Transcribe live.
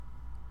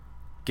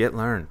Get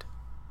learned.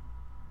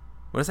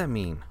 What does that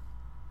mean?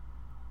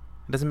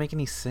 It doesn't make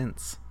any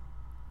sense.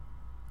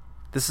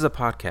 This is a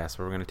podcast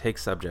where we're going to take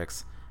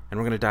subjects and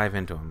we're going to dive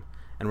into them.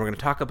 And we're going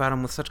to talk about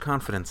them with such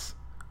confidence,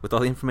 with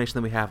all the information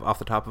that we have off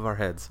the top of our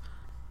heads.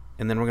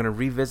 And then we're going to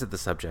revisit the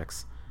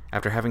subjects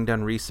after having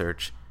done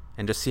research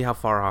and just see how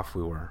far off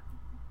we were.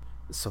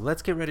 So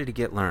let's get ready to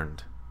get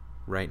learned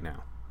right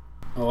now.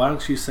 Well, why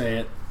don't you say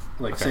it?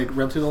 Like, Okay. say,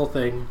 run through the whole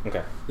thing.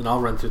 Okay. Then I'll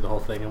run through the whole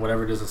thing, and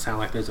whatever doesn't sound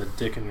like there's a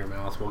dick in your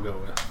mouth, we'll go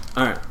with.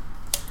 All right.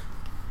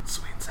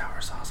 Sweet and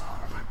sour sauce all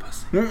over my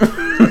pussy.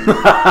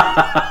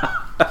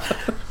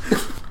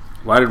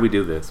 Why did we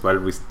do this? Why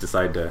did we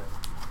decide to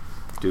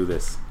do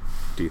this,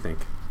 do you think?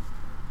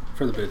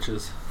 For the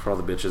bitches. For all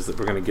the bitches that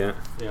we're going to get?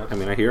 Yeah. I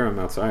mean, I hear them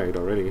outside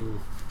already.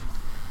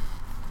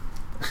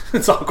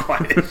 It's all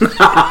quiet.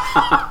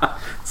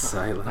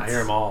 Silence. I hear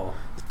them all.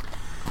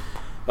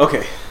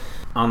 Okay.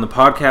 On the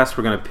podcast,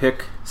 we're going to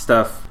pick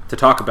stuff to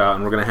talk about,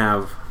 and we're going to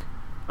have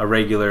a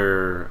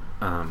regular,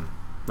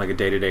 like a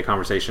day-to-day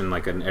conversation,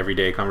 like an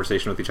everyday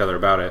conversation with each other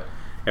about it.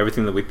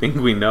 Everything that we think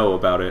we know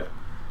about it,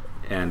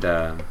 and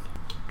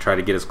try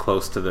to get as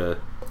close to the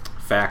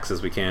facts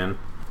as we can.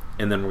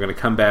 And then we're going to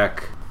come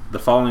back the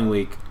following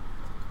week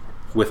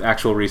with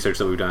actual research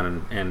that we've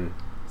done and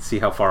see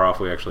how far off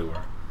we actually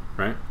were.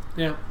 Right?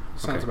 Yeah,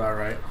 sounds Okay. about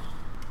right.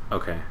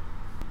 Okay.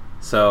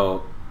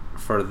 So,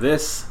 for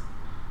this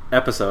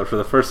episode, for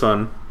the first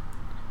one,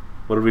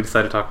 what did we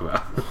decide to talk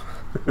about?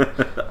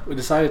 We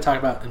decided to talk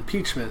about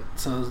impeachment,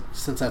 so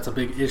since that's a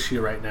big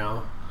issue right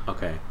now,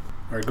 Okay.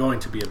 or going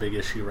to be a big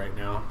issue right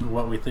now, and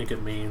what we think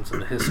it means,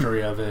 and the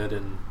history of it,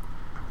 and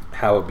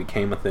How it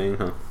became a thing,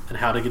 huh?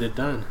 how to get it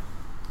done.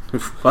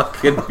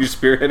 Fucking, you're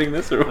spearheading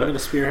this, or I'm going what? to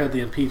spearhead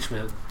the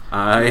impeachment.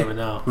 I don't even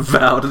know.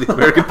 vow to the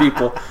American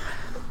people.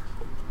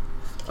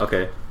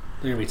 Okay.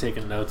 They're going to be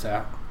taking notes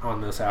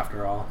on this after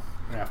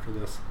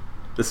this.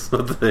 This is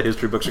what the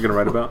history books are going to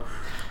write about?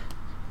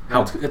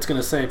 How? It's going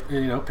to say,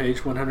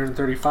 page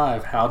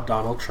 135, how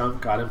Donald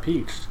Trump got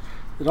impeached.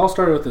 It all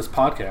started with this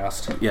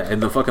podcast. Yeah, in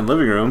the fucking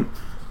living room.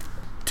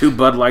 2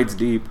 Bud Lights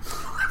deep.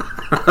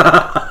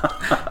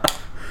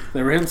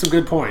 They were hitting some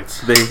good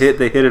points. They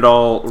hit it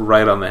all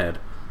right on the head.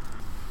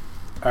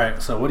 All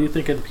right, so what do you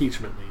think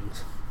impeachment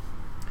means?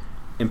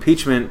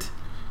 Impeachment.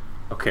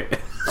 Okay.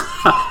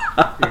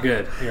 You're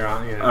good. You're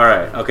on. Yeah. All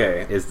right.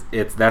 Okay.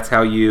 That's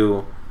how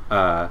you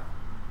are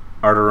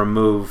to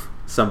remove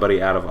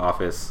somebody out of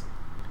office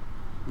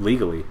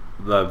legally.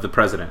 The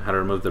president. How to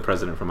remove the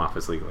president from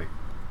office legally.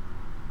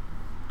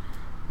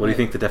 What do you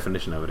think the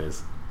definition of it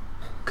is?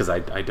 Because I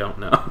don't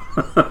know.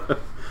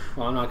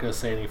 Well, I'm not going to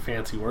say any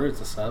fancy words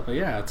and stuff, but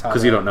yeah, it's how.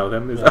 Because you don't know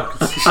them. Is Yeah,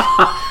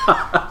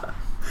 that?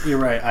 You're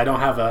right. I don't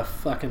have a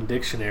fucking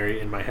dictionary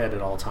in my head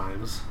at all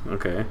times.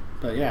 Okay.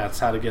 But yeah, it's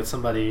how to get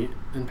somebody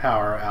in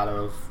power out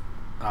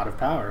of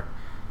power.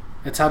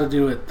 It's how to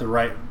do it the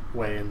right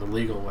way and the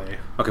legal way.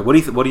 Okay. What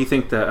do you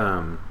think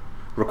the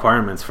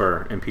requirements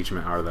for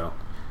impeachment are, though?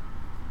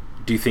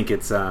 Do you think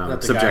it's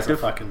That the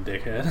subjective? guy's a fucking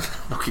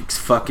dickhead. Okay,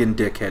 fucking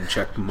dickhead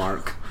check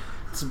mark.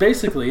 It's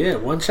basically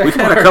it. One check We've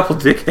mark. had a couple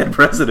dickhead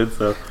presidents,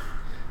 though.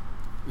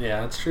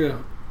 Yeah, that's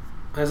true.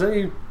 Has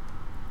any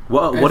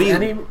What has do you?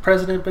 any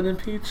president been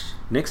impeached?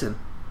 Nixon.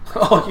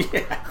 Oh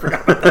yeah, I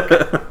forgot about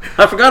that.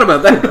 I forgot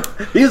about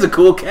that. He's a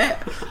cool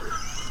cat.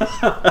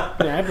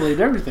 Yeah, I believed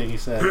everything he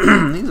said.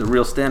 He's a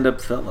real stand-up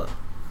fella.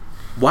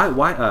 Why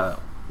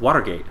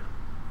Watergate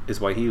is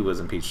why he was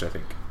impeached, I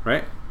think,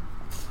 right?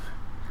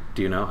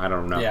 Do you know? I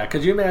don't know. Yeah,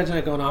 could you imagine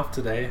it going off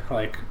today?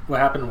 Like, what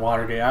happened in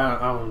Watergate? I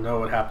don't know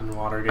what happened in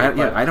Watergate.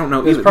 I don't know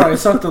It's either. probably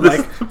something This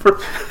like is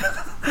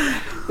the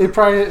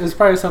it's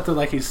probably something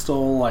like he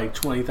stole like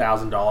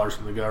 $20,000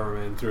 from the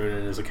government and threw it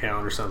in his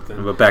account or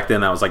something. But back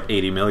then that was like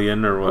 80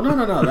 million or what?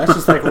 No. That's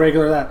just like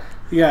regular. That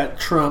you got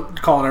Trump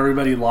calling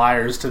everybody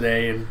liars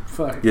today and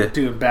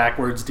doing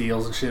backwards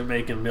deals and shit,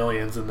 making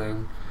millions, and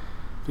then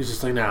he's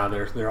just like, nah,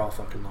 they're all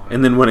fucking lying.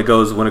 And then when it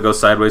goes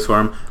sideways for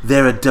him,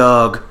 they're a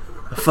dog,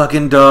 a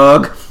fucking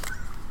dog,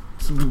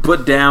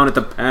 put down at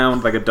the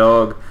pound like a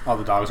dog. All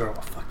the dogs are, oh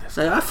fuck this.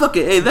 Say,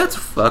 hey, that's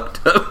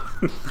fucked up.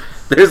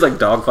 There's like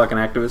dog fucking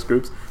activist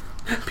groups.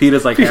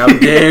 PETA's like, how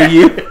dare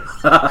you?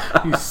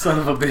 You son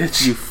of a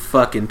bitch. You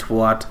fucking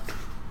twat.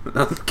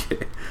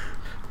 Okay.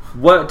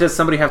 What does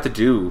somebody have to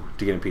do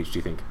to get impeached, do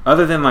you think?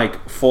 Other than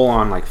like full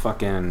on like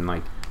fucking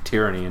like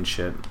tyranny and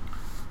shit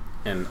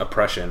and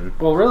oppression.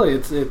 Well, really,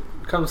 it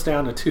comes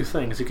down to two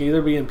things. You can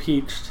either be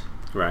impeached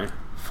Right.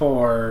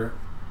 for,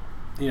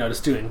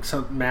 just doing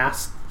some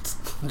mass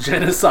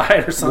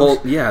genocide or something.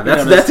 Well, yeah,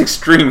 that's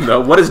extreme though.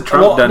 What has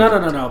Trump done?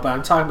 No. But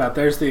I'm talking about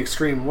there's the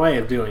extreme way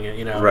of doing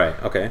it.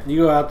 Right. Okay.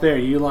 You go out there,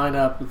 you line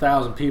up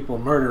 1,000 people,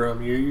 murder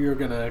them. You're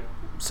gonna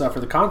suffer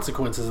the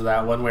consequences of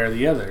that one way or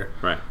the other.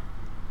 Right.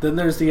 Then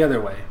there's the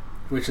other way,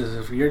 which is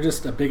if you're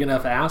just a big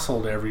enough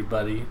asshole to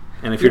everybody,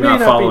 And if you you're may not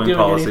be following doing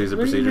policies and you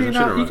may procedures and not-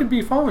 shit, or you what? can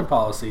be following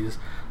policies.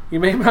 You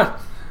may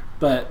not,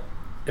 but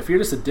if you're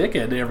just a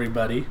dickhead to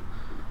everybody,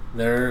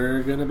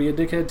 they're gonna be a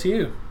dickhead to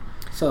you.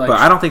 So, like, But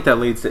I don't think that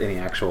leads to any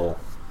actual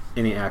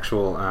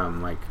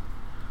like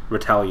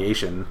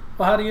retaliation.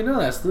 Well, how do you know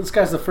that? This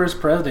guy's the first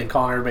president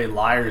calling everybody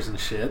liars and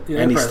shit.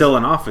 And he's still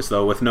in office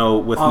though, with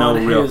no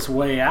real his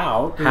way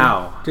out.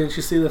 How? Didn't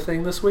you see the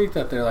thing this week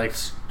that they're like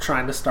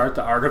trying to start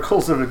the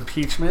articles of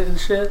impeachment and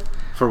shit?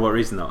 For what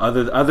reason though?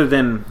 Other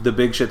than the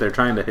big shit they're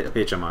trying to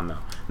pitch him on though.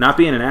 Not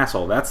being an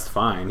asshole, that's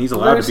fine. He's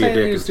allowed to be a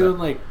dick. He's doing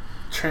like,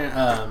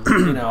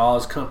 all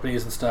his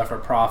companies and stuff are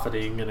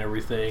profiting and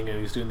everything, and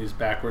he's doing these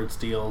backwards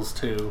deals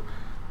to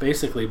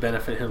basically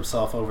benefit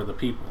himself over the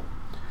people.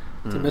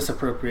 It's a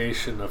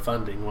misappropriation of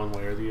funding one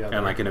way or the other.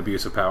 And like an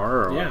abuse of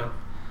power? Or yeah. What?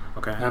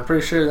 Okay. And I'm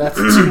pretty sure that's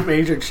 2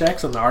 major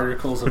checks on the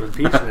articles of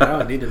impeachment. I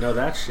don't need to know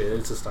that shit.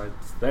 It's just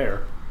it's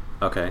there.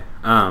 Okay.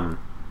 That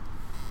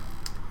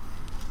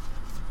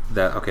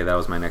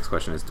was my next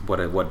question is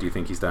what do you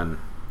think he's done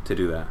to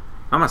do that?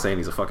 I'm not saying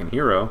he's a fucking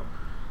hero,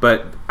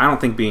 but I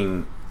don't think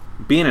being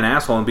an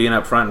asshole and being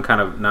up front and kind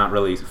of not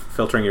really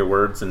filtering your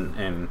words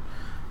and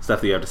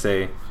stuff that you have to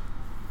say,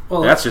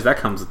 well, that's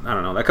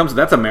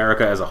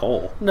America as a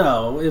whole.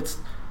 No,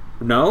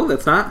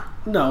 that's not.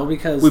 No,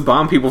 because we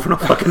bomb people for no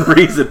fucking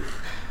reason.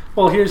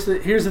 Well, here's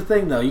the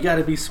thing though. You got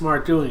to be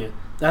smart doing it.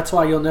 That's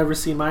why you'll never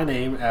see my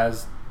name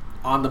as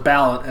on the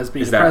ballot as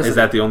being president. Is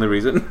that the only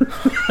reason?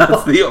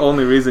 That's the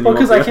only reason. Well,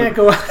 because I can't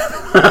go.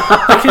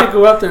 I can't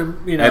go up there,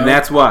 and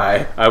that's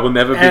why I will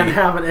never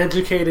have an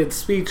educated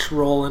speech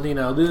role. And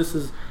this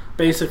is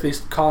basically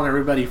calling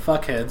everybody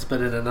fuckheads, but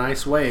in a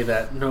nice way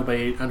that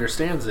nobody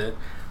understands it.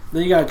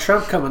 Then you got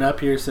Trump coming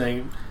up here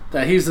saying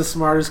that he's the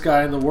smartest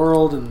guy in the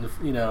world, and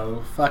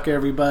fuck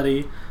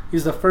everybody.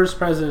 He's the first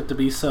president to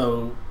be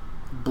so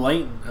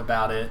blatant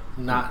about it,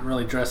 not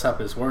really dress up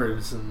his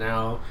words, and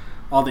now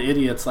all the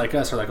idiots like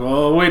us are like,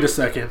 "Oh, wait a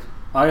second,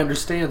 I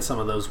understand some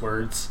of those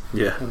words,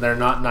 and they're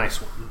not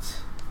nice ones."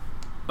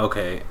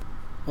 Okay.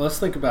 Well, let's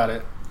think about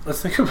it.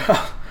 Let's think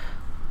about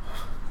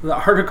the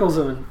articles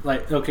of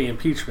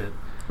impeachment.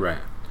 Right.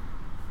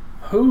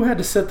 Who had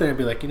to sit there and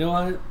be like, you know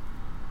what?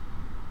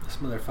 This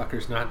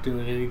motherfucker's not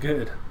doing any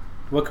good.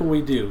 What can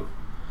we do?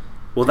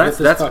 Well, that's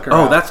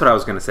what I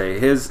was going to say.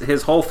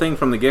 His whole thing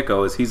from the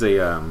get-go is he's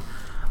a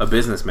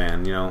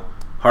businessman,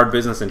 hard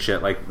business and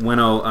shit. Like when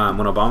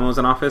Obama was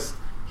in office,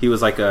 he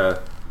was like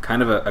a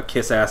kind of a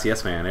kiss-ass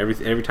yes man.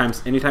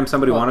 Anytime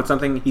somebody wanted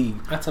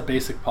something, that's a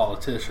basic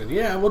politician.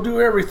 Yeah, we'll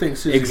do everything.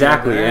 Susie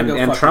exactly,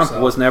 and Trump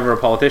was never a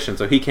politician,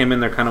 so he came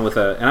in there kind of with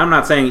a. And I'm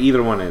not saying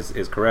either one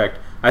is correct.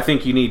 I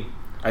think you need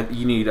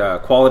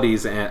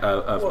qualities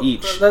of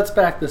each. Let's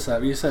back this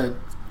up. You said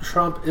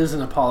Trump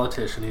isn't a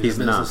politician; he's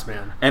a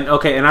businessman. And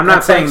I'm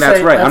not saying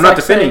that's right. I'm not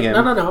defending him.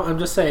 No. I'm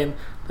just saying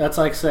that's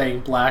like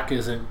saying black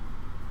isn't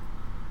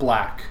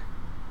black.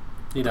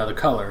 The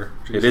color.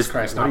 Jesus it is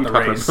Christ, not the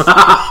race.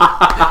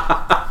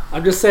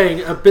 I'm just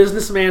saying a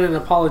businessman and a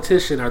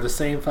politician are the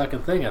same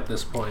fucking thing at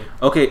this point.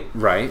 Okay,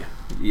 right,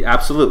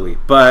 absolutely.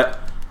 But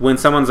when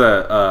someone's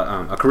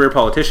a career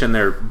politician,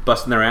 they're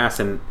busting their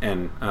ass and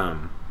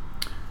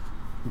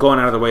going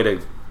out of their way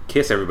to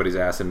kiss everybody's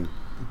ass and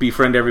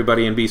befriend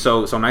everybody and be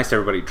so nice to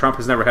everybody. Trump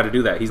has never had to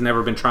do that. He's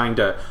never been trying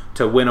to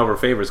win over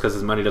favors because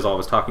his money does all of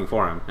his talking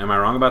for him. Am I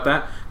wrong about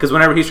that? Because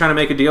whenever he's trying to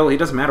make a deal, it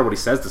doesn't matter what he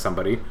says to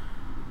somebody.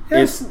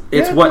 Yes,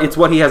 it's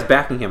what he has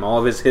backing him.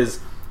 All of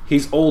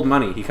he's old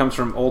money. He comes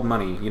from old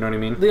money. You know what I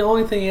mean? The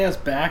only thing he has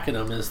backing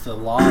him is the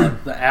law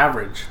of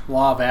average.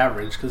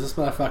 Because this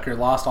motherfucker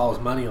lost all his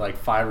money like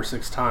 5 or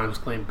 6 times,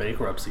 claimed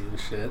bankruptcy and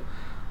shit.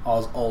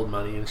 All his old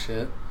money and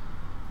shit.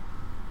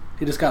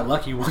 He just got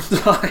lucky one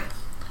time.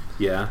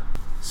 Yeah.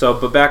 So,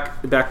 but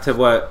back to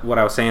what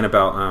I was saying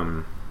about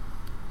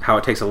how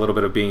it takes a little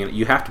bit of being.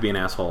 You have to be an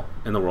asshole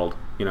in the world.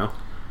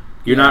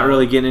 You're not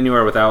really getting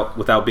anywhere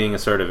without being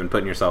assertive and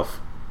putting yourself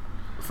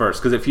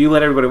first. Because if you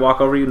let everybody walk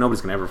over you, nobody's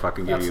gonna ever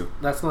fucking give you.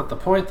 That's not the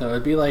point, though.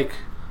 It'd be like,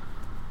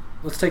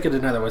 let's take it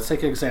another way. Let's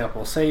take an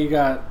example. Say you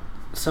got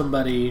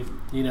somebody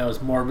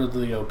is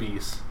morbidly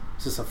obese.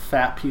 It's just a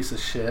fat piece of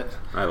shit.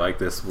 I like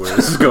this. Where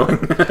this is going.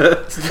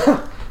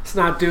 It's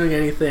not doing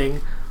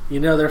anything.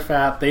 They're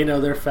fat. They know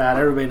they're fat.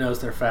 Everybody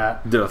knows they're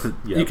fat. Yep.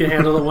 You can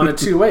handle it one of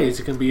 2 ways.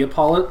 You can be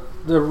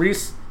the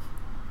rest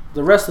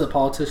of the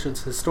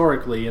politicians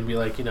historically and be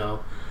like,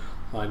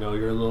 I know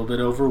you're a little bit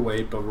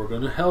overweight, but we're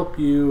going to help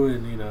you,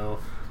 and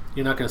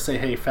you're not going to say,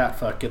 hey, fat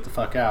fuck, get the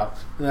fuck out.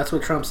 And that's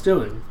what Trump's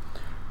doing.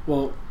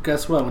 Well,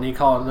 guess what? When you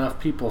call enough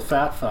people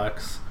fat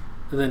fucks,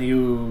 and then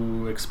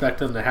you expect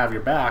them to have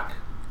your back,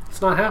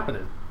 it's not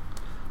happening.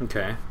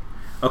 Okay.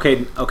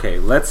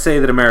 Let's say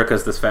that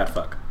America's this fat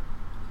fuck.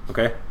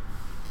 Okay?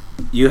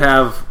 You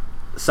have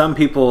some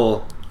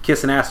people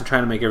kissing ass and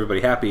trying to make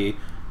everybody happy,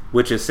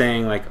 which is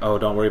saying like, oh,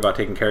 don't worry about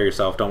taking care of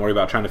yourself. Don't worry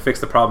about trying to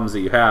fix the problems that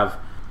you have.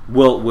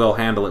 We'll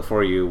handle it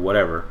for you,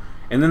 whatever.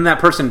 And then that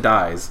person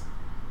dies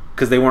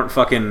because they weren't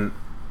fucking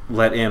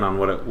let in on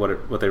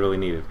what they really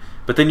needed.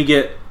 But then you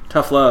get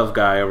tough love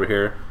guy over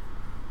here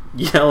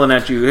yelling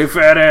at you, hey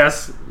fat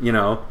ass,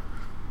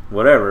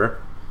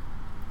 whatever.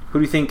 Who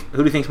do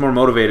you think's more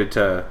motivated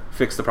to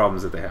fix the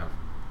problems that they have?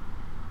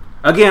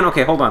 Again,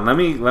 okay, hold on. Let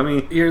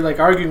me. You're like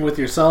arguing with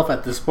yourself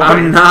at this point.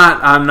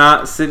 I'm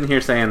not sitting here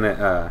saying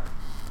that.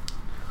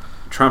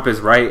 Trump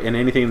is right in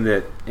anything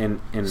that in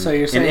So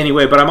you're saying, in any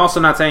way, but I'm also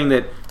not saying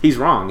that he's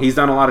wrong. He's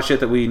done a lot of shit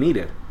that we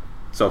needed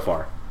so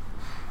far.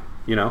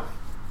 You know?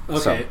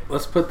 okay,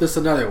 let's put this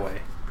another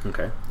way.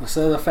 Okay.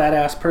 Instead of the fat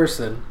ass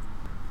person,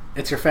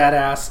 it's your fat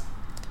ass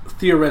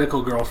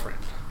theoretical girlfriend.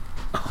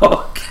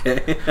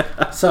 Okay.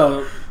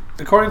 So,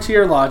 according to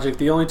your logic,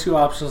 the only two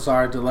options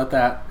are to let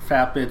that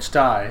fat bitch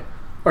die,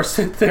 or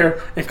sit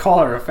there and call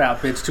her a fat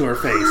bitch to her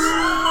face.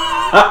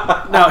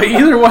 Now,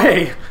 either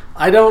way,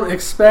 I don't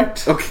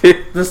expect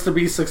this to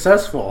be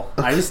successful.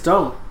 I just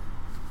don't.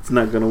 It's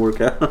not going to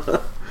work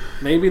out.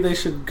 Maybe they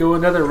should go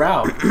another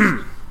route.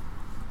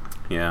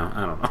 Yeah,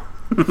 I don't know.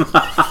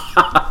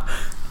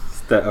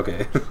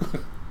 Okay.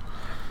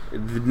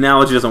 The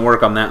analogy doesn't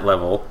work on that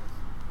level.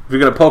 If you're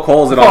going to poke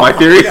holes in all my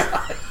theories.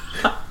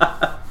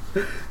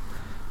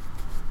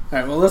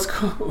 Alright, well, let's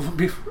go.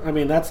 I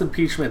mean, that's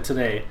impeachment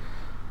today.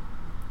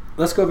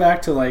 Let's go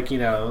back to, like, you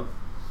know,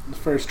 the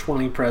first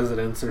 20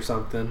 presidents or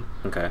something.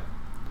 Okay.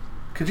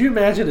 Could you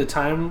imagine a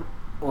time?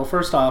 Well,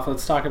 first off,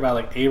 let's talk about,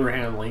 like,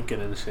 Abraham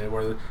Lincoln and shit,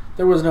 where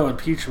there was no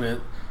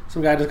impeachment.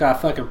 Some guy just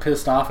got fucking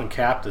pissed off and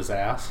capped his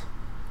ass.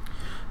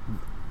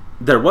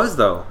 There was,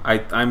 though.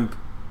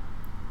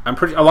 I'm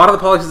pretty. A lot of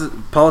the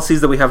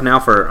policies that we have now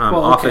for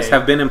office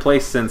have been in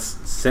place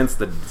since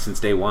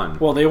day one.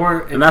 Well, they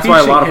weren't, and that's why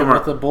a lot of them are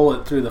with a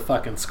bullet through the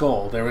fucking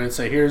skull. They were going to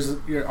say, "Here's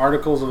your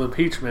articles of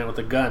impeachment with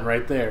a gun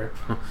right there."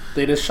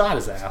 They just shot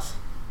his ass.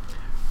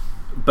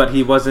 But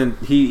he wasn't.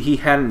 He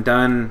hadn't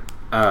done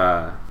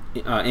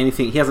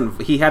anything.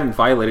 He hadn't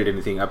violated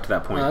anything up to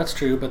that point. No, that's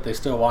true, but they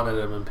still wanted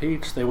him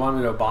impeached. They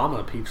wanted Obama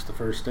impeached the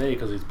first day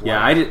because he's black.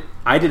 Yeah,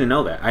 I didn't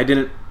know that. I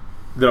didn't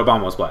that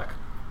Obama was black.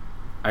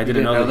 I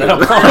didn't know that Obama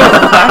was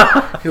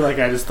black. You're like,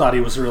 I just thought he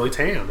was really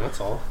tan. That's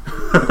all.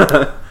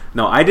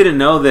 No, I didn't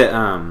know that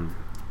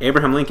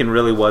Abraham Lincoln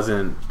really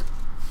wasn't.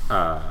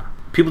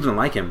 People didn't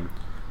like him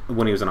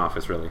when he was in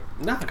office, really.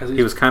 Nah, because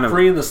he was kind of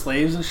freeing the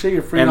slaves and shit.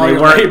 You're freeing and all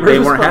your neighbors. They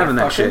weren't having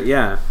that shit.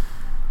 Yeah.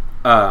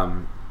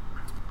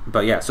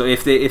 But yeah, so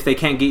if they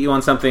can't get you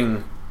on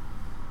something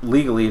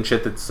legally and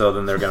shit,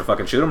 then they're gonna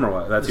fucking shoot them or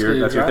what? That's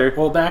your theory.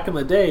 Well, back in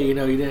the day, you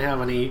know, you didn't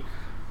have any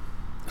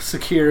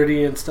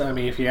security and stuff. I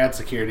mean, if you had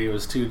security, it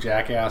was two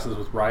jackasses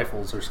with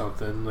rifles or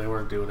something. They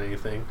weren't doing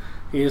anything.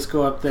 You just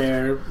go up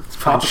there,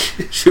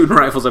 shooting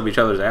rifles up each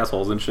other's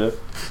assholes and shit.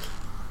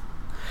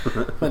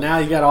 But now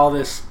you got all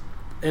this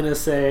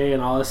NSA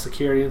and all this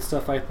security and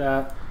stuff like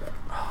that.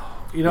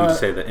 You know, you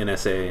say the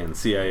NSA and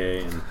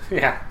CIA and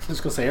yeah, I'm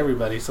just gonna say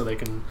everybody so they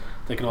can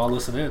all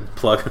listen in.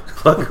 Plug.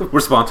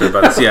 We're sponsored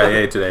by the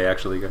CIA today,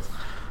 actually, guys.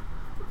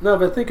 No,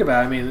 but think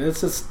about it. I mean,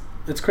 it's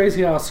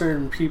crazy how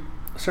certain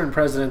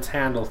presidents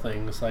handle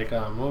things. Like,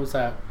 what was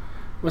that?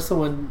 What's the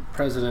one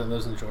president that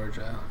lives in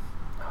Georgia?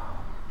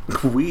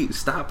 We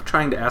stop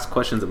trying to ask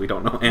questions that we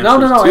don't know answers No,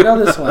 to. I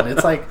know this one.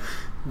 It's like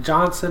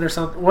Johnson or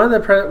something. One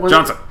of the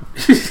Johnson.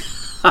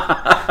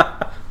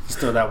 Just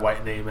throw that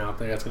white name out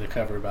there. That's going to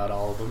cover about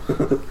all of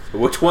them.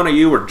 Which one of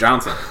you were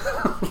Johnson?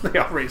 They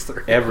all raised their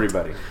hand.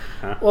 Everybody.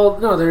 Huh? Well,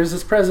 no, there's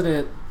this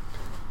president,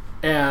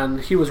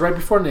 and he was right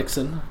before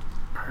Nixon.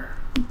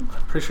 I'm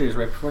pretty sure he was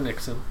right before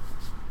Nixon.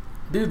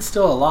 Dude's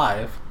still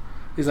alive.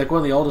 He's like one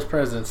of the oldest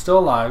presidents, still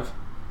alive.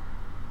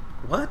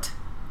 What?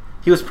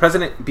 He was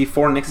president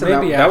before Nixon?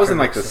 Maybe that was in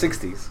Nixon. like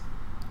the 60s.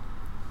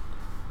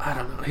 I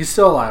don't know. He's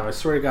still alive. I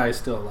swear to God, he's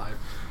still alive.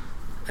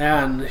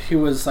 And he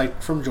was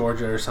like from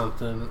Georgia or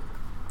something.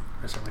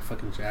 I sound like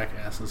fucking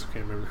jackasses. I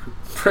can't remember who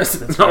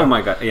presidents were. Oh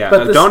my God. Yeah.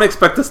 Don't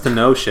expect us to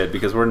know shit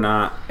because we're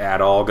not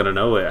at all going to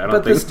know it. I don't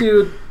think. But this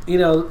dude, you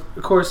know,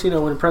 of course, you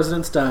know, when the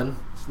president's done,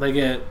 they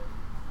get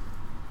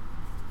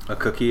a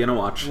cookie and a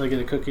watch. They get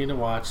a cookie and a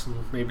watch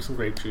and maybe some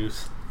grape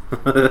juice.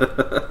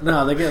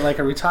 No, they get like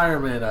a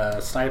retirement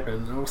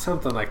stipend or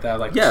something like that.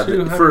 Like yeah,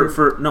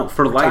 for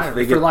life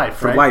they get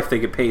life they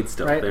get paid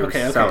still. Right? Their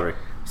Okay. salary.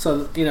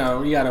 So you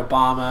know you got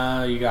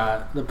Obama, you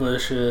got the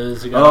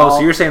Bushes. You got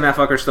so you're saying that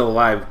fucker's still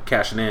alive,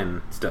 cashing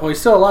in still? Well,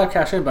 he's still alive,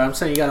 cashing in. But I'm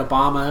saying you got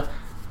Obama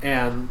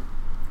and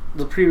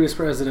the previous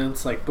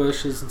presidents like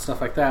Bushes and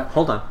stuff like that.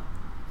 Hold on,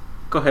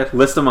 go ahead,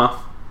 list them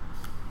off.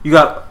 You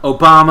got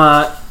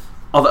Obama,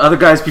 all the other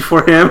guys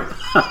before him.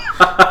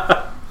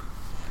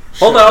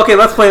 Hold on, okay,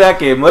 let's play that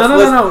game. Let's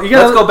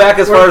go back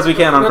as far as we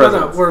can on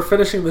presidents. No, we're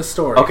finishing this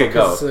story. Okay,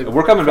 go.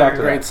 We're coming back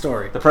to great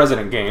story. The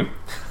president game.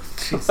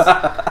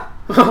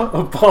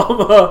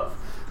 Obama.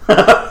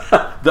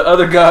 The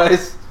other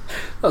guys.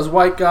 Those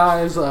white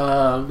guys.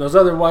 Those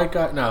other white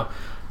guys. No.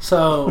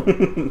 So,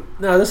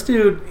 no, this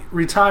dude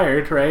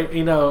retired, right?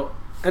 You know,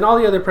 and all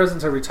the other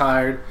presidents are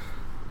retired.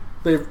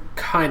 They've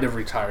kind of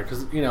retired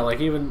because, you know, like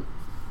even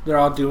they're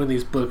all doing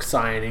these book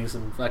signings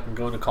and fucking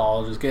going to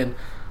colleges, getting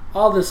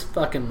all this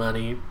fucking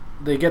money.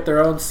 They get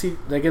their own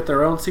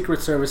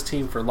Secret Service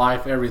team for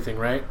life, everything,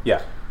 right?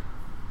 Yeah.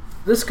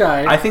 This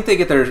guy, I think they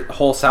get their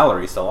whole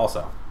salary still.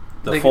 Also,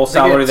 the full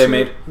salary they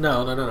made.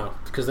 No,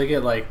 because they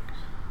get like,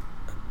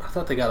 I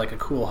thought they got like a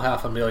cool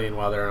 $500,000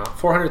 while they're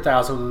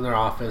 $400,000 in their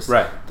office.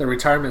 Right. Their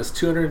retirement is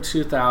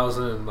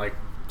 $202,000 and like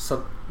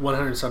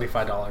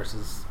 $175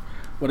 is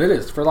what it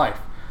is for life.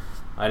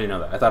 I didn't know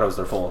that. I thought it was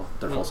their full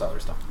salary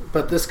stuff.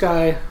 But this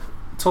guy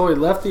totally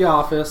left the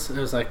office and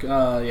was like,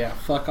 yeah,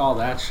 fuck all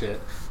that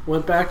shit.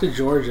 Went back to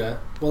Georgia.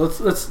 Well,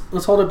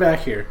 let's hold it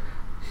back here.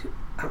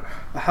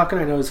 How can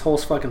I know his whole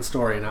fucking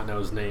story and not know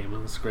his name?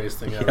 That's the greatest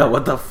thing ever. Yeah,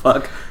 what the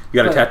fuck?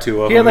 You got a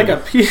tattoo of he him? He had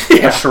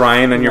like a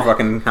shrine in your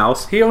fucking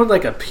house? He owned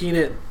like a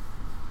peanut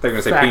They're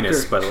going to say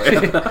penis, by the way.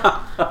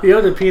 He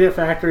owned a peanut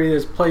factory that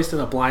was placed in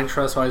a blind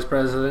trust while he was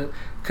president.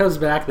 Comes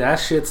back, that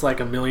shit's like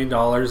 $1 million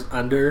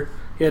under.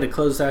 He had to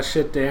close that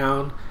shit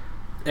down.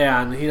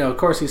 And, you know, of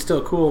course he's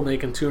still cool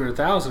making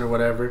 $200,000 or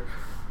whatever.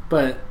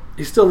 But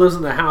he still lives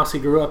in the house he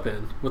grew up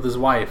in with his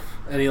wife.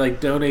 And he like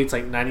donates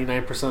like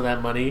 99% of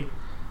that money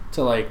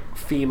to like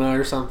FEMA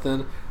or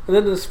something. And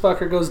then this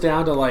fucker goes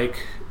down to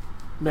like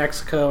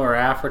Mexico or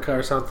Africa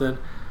or something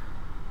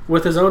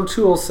with his own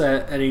tool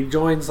set, and he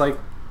joins like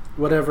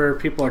whatever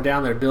people are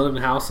down there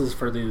building houses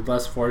for the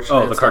less fortunate.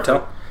 Oh, the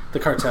cartel? The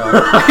cartel.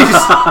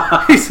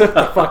 He's hooked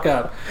the fuck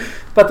up.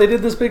 But they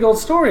did this big old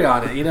story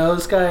on it. You know,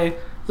 this guy,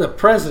 the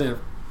president,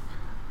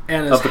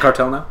 and of the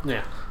cartel now?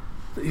 Yeah.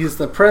 He's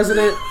the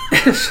president.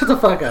 Shut the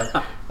fuck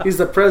up. He's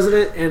the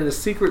president, and his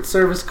Secret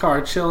Service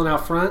car chilling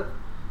out front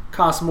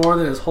costs more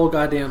than his whole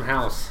goddamn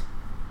house.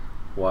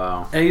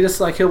 Wow. And he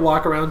just like, he'll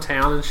walk around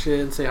town and shit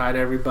and say hi to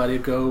everybody.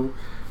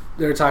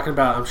 They're talking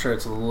about, I'm sure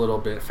it's a little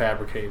bit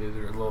fabricated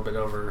or a little bit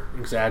over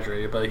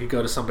exaggerated, but he'd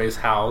go to somebody's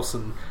house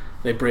and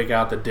they break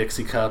out the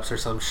Dixie cups or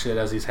some shit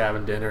as he's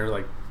having dinner,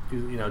 like, you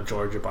know,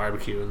 Georgia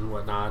barbecue and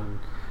whatnot. And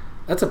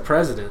that's a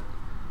president.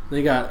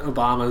 They got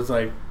Obama's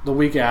like the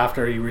week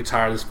after he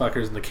retired. This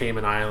fucker's in the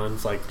Cayman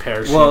Islands, like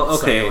parachute. Well,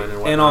 okay. And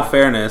whatnot. In all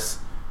fairness,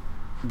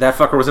 that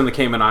fucker was in the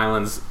Cayman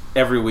Islands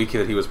every week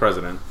that he was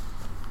president.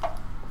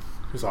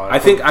 I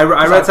think I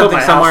read something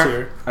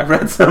somewhere. I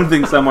read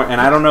something somewhere, and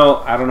I don't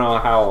know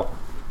how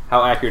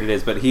accurate it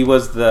is, but he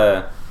was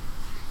the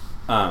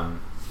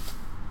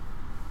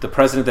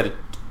president that had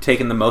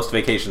taken the most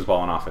vacations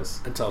while in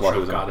office until Trump he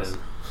was in office.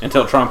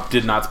 Until Trump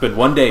did not spend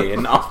one day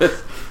in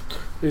office.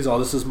 He's all,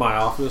 this is my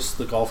office,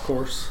 the golf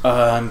course.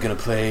 I'm gonna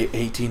play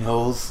 18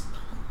 holes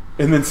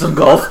and then some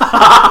golf.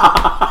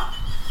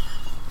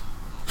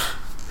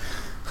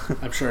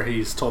 I'm sure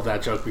he's told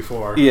that joke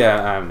before.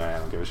 Yeah, I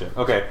don't give a shit.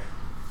 Okay,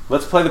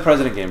 let's play the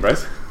president game,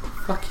 Bryce.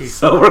 Fuck you.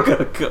 So we're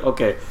gonna go,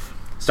 okay.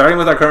 Starting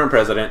with our current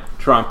president,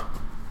 Trump,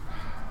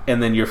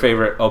 and then your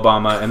favorite,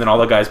 Obama, and then all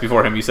the guys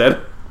before him. You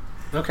said.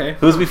 Okay.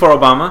 Who's before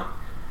Obama?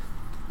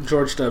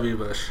 George W.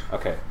 Bush.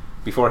 Okay.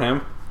 Before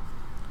him?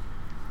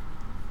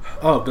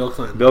 Oh, Bill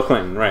Clinton. Bill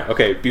Clinton, right.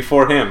 Okay,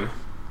 before him?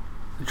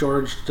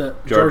 George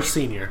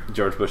Sr.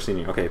 George Bush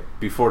Sr. Okay,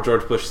 before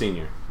George Bush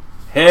Sr.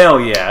 Hell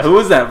yeah. Who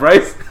was that,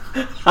 Bryce?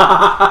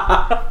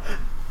 I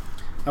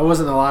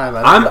wasn't alive.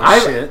 I don't know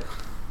shit.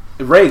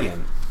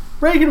 Reagan.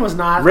 Reagan was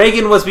not.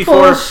 Reagan was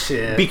before.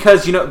 Bullshit.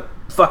 Because, you know,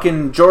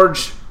 fucking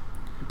George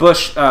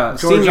Bush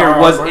Sr.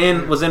 was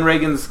in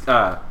Reagan's,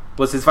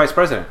 was his vice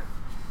president.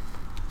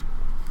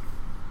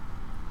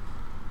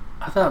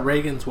 I thought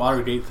Reagan's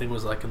Watergate thing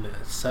was like in the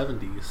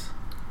 70s.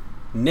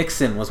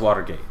 Nixon was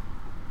Watergate.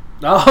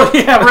 Oh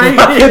yeah,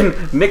 Reagan.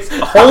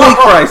 Nixon. Holy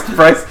Christ,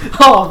 Bryce.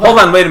 Oh, hold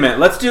on, wait a minute.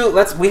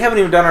 We haven't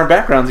even done our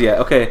backgrounds yet.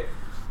 Okay.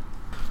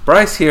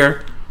 Bryce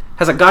here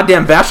has a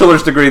goddamn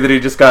bachelor's degree that he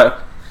just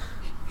got.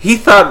 He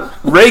thought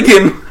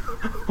Reagan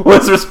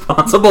was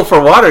responsible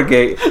for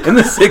Watergate in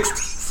the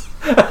 60s.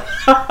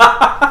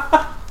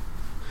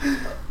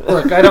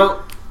 Look, I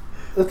don't.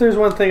 If there's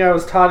one thing I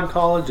was taught in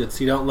college, it's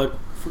you don't look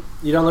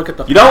at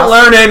the. You don't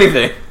learn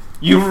anything.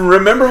 You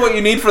remember what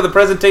you need for the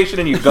presentation,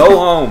 and you go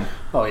home.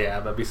 Oh yeah,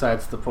 but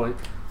besides the point,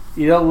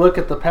 you don't look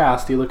at the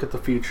past. You look at the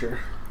future.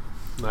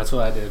 And that's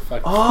what I did.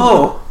 Fuck.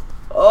 Oh.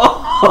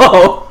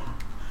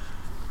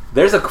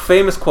 There's a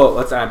famous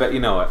quote. I bet you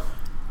know it.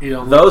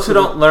 Those who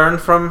don't learn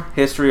from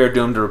history are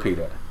doomed to repeat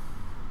it.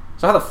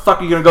 So how the fuck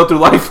are you going to go through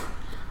life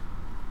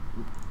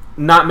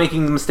not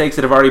making the mistakes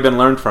that have already been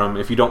learned from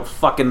if you don't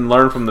fucking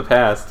learn from the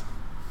past?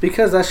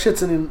 Because that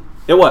shit's in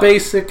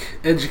basic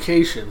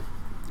education.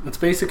 It's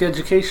basic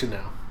education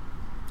now.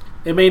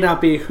 It may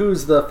not be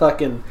who's the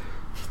fucking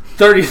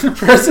 30th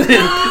president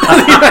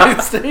of the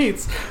United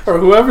States or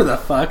whoever the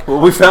fuck.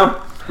 Well, we found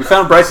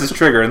Bryce's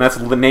trigger, and that's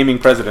the naming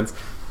presidents.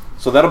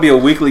 So that'll be a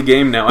weekly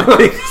game now, I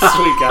think.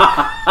 Sweet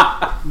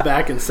guy.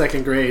 Back in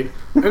second grade.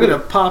 I'm going to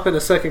pop in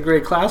a second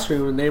grade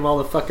classroom and name all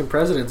the fucking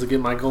presidents and get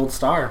my gold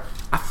star.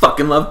 I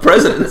fucking love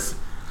presidents.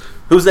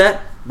 Who's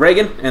that?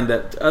 Reagan and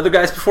the other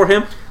guys before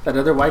him? That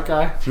other white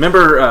guy?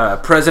 Remember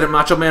President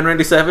Macho Man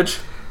Randy Savage?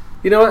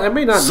 You know what? I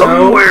may not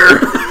know.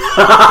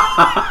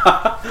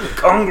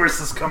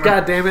 Congress is coming.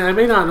 God damn it. I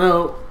may not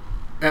know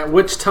at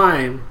which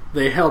time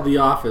they held the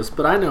office,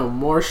 but I know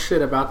more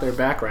shit about their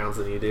backgrounds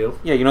than you do.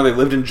 Yeah, you know they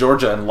lived in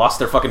Georgia and lost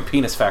their fucking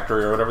penis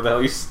factory or whatever the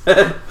hell you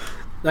said.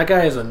 That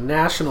guy is a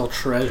national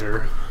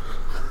treasure.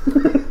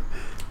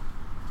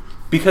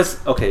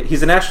 Because, okay,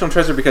 he's a national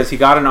treasure because he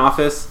got in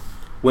office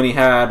when he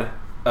had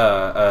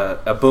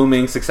a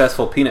booming,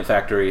 successful peanut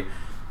factory,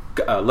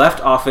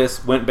 left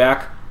office, went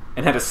back,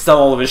 and had to sell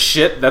all of his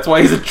shit. That's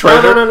why he's a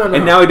treasure. No.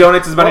 And now he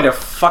donates his money to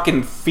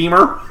fucking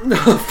Femur. No,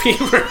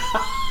 Femur.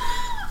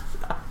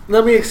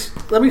 let me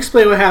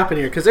explain what happened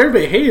here, because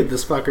everybody hated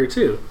this fucker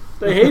too.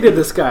 They hated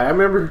this guy. I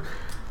remember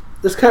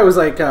this guy was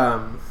like,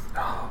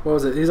 what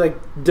was it? He's like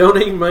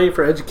donating money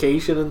for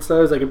education and stuff.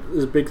 It was like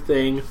this big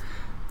thing.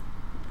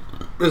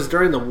 It was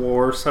during the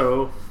war,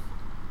 so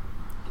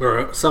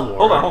or some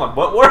war. Hold on.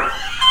 What war?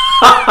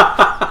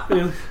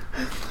 I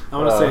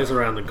want to say it's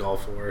around the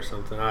Gulf War or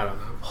something. I don't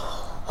know.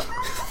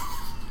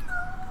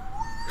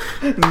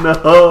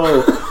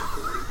 No.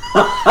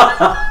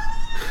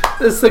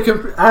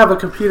 I have a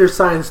computer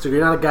science degree,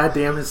 not a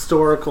goddamn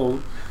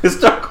historical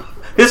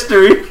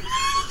history.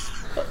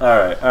 All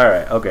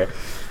right, okay.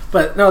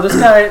 But no, this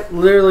guy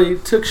literally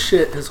took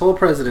shit his whole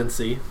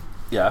presidency.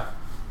 Yeah.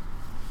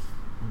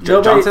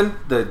 Nobody- Johnson,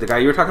 the guy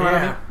you were talking about?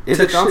 Yeah. Is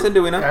it Johnson? Shit.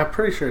 Do we know? I'm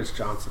pretty sure it's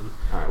Johnson.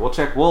 All right,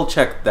 we'll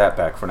check that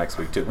back for next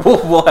week too.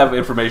 We'll have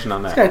information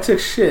on that. This guy took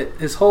shit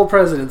his whole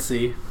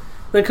presidency,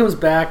 then comes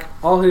back,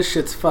 all his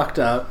shit's fucked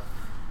up,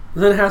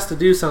 then has to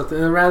do something.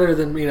 And rather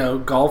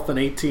than golf in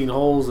 18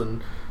 holes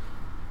and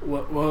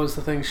what was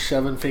the thing,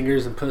 shoving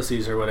fingers and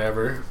pussies or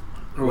whatever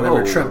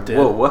Trump did.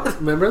 Whoa, what?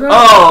 Remember that?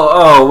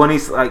 Oh, when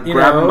he's like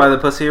grabbing by the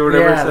pussy or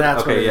whatever. Yeah,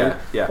 that's okay, what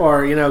yeah.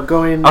 Or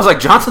going. I was like,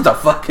 Johnson's a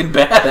fucking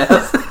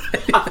badass.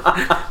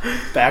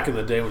 Back in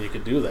the day when you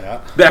could do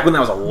that. Back when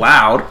that was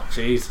allowed.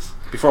 Jesus.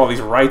 Before all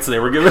these rights they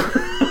were given.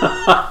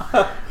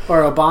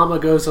 Or Obama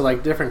goes to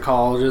like different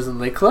colleges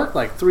and they collect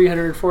like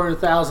 $300,000,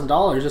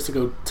 $400,000 just to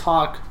go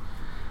talk.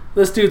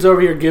 This dude's over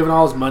here giving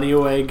all his money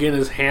away, getting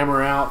his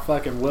hammer out,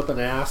 fucking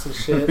whipping ass and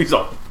shit. He's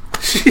all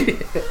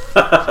shit.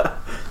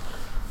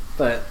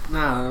 But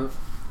nah.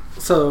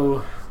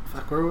 So,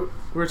 fuck,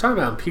 we're talking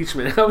about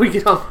impeachment. How we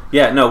get on?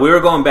 Yeah, no, we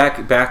were going back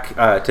to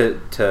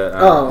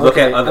look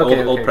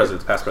at old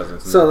presidents, past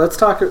presidents. So let's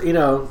talk. So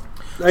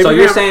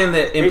you're saying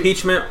that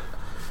impeachment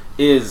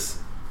is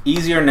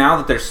easier now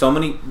that there's so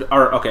many?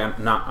 Or okay,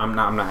 I'm not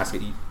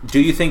asking. Do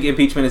you think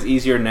impeachment is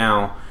easier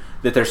now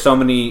that there's so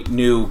many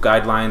new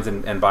guidelines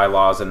and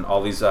bylaws and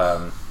all these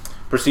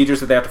procedures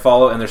that they have to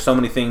follow, and there's so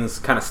many things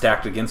kind of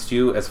stacked against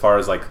you as far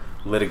as like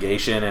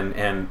litigation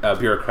and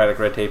bureaucratic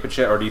red tape and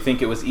shit? Or do you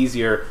think it was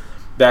easier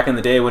back in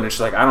the day when it's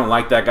just like, I don't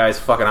like that guy's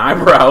fucking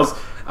eyebrows,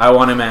 I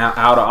want him out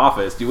of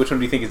office? Which one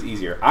do you think is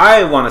easier?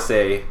 I want to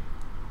say,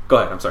 go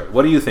ahead, I'm sorry,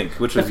 what do you think?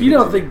 If you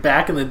don't think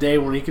back in the day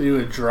when you could do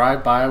a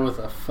drive-by with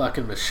a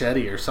fucking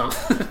machete or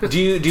something. do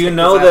you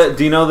know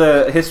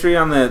the history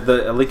on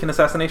the Lincoln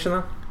assassination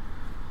though?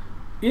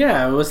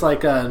 Yeah, it was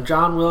like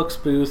John Wilkes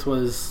Booth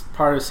was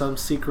part of some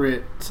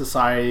secret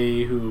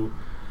society who...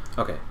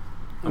 Okay.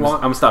 I'm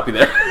going to stop you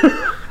there.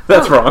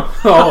 That's wrong.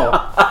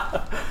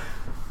 Oh.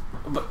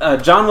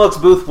 John Wilkes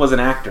Booth was an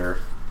actor.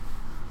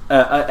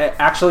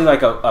 Actually,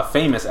 like a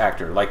famous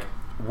actor. Like,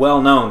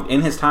 well-known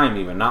in his time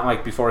even. Not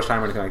like before his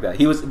time or anything like that.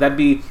 That'd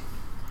be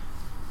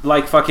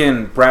like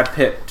fucking Brad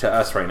Pitt to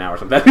us right now or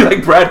something. That'd be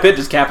like Brad Pitt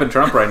just capping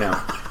Trump right now.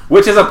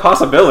 Which is a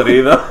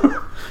possibility,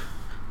 though.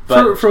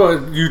 But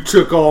for you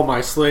took all my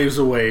slaves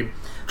away,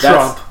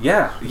 Trump.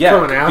 Yeah.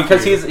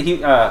 Because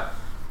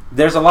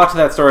there's a lot to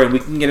that story, and we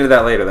can get into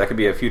that later. That could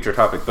be a future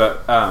topic.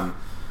 But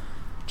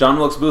John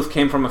Wilkes Booth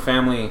came from a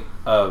family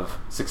of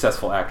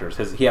successful actors.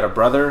 He had a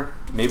brother,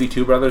 maybe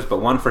two brothers, but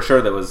one for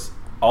sure that was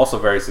also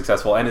very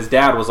successful. And his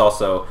dad was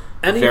also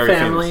any very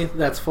family famous.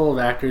 That's full of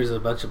actors is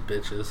a bunch of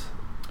bitches.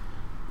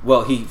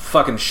 Well, he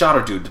fucking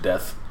shot a dude to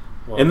death,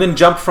 and then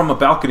jumped from a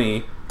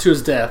balcony to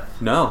his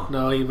death.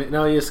 No, he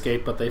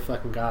escaped, but they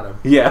fucking got him.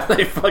 Yeah,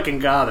 they fucking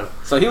got him.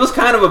 So he was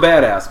kind of a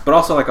badass, but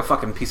also like a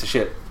fucking piece of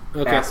shit.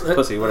 Okay, ass,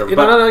 pussy, whatever.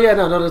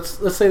 No.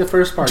 Let's say the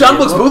first part. John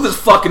Wilkes Booth is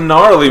fucking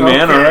gnarly,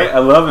 man. Okay. All right, I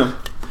love him.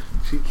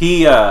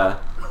 He's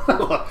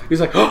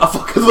like, I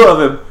fucking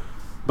love him.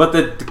 But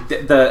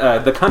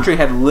the country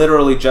had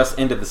literally just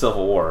ended the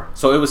Civil War,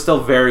 so it was still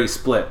very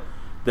split.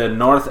 The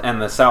North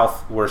and the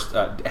South were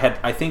had,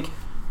 I think,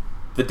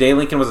 the day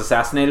Lincoln was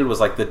assassinated was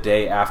like the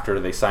day after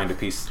they signed a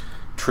peace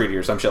treaty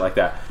or some shit like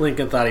that.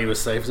 Lincoln thought he was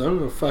safe, so I'm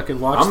gonna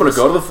fucking watch. I'm gonna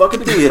go to the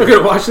fucking theater. I'm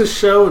gonna watch this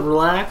show and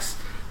relax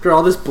after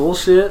all this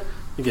bullshit.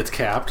 It gets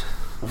capped.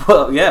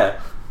 Well,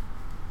 yeah.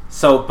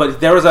 So, but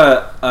there was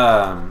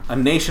a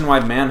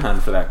nationwide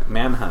manhunt for that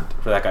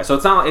guy. So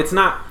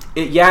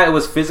it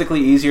was physically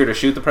easier to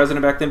shoot the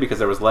president back then because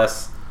there was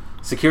less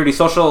security,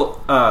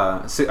 Social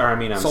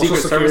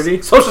Secret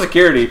Service. Social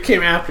Security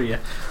came after you.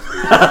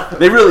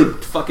 They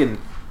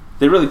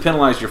really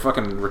penalized your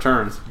fucking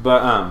returns.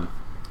 But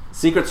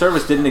Secret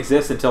Service didn't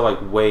exist until like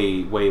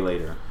way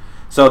later.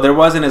 So there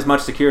wasn't as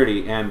much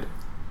security. And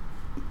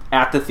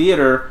at the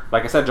theater,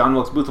 like I said, John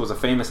Wilkes Booth was a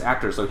famous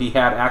actor, so he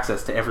had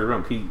access to every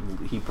room.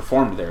 He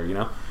performed there, you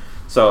know.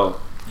 So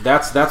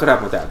that's what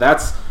happened with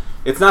that.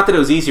 It's not that it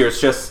was easier.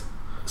 It's just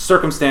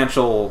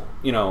circumstantial,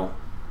 you know.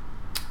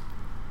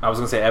 I was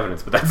going to say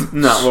evidence, but that's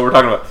not what we're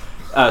talking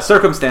about.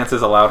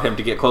 Circumstances allowed him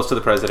to get close to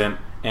the president,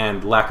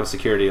 and lack of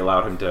security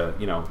allowed him to,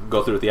 you know,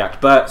 go through with the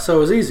act. But so it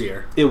was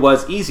easier. It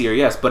was easier,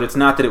 yes, but it's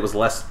not that it was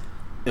less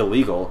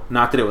illegal,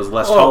 not that it was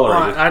less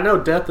tolerated. I know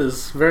death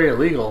is very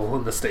illegal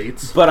in the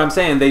States, but I'm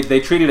saying they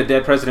treated a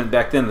dead president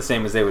back then the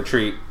same as they would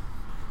treat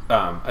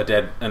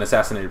an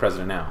assassinated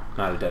president now,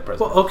 not a dead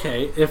president. Well,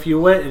 okay, if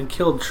you went and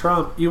killed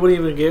Trump, you wouldn't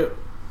even get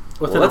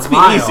within let's a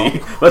mile. be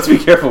easy. Let's be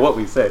careful what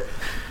we say.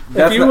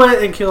 If you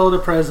went and killed a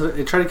president,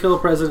 and tried to kill a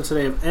president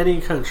today of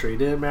any country, it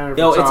didn't matter if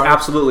it's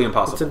absolutely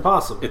impossible. It's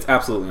impossible. It's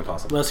absolutely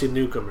impossible. Unless you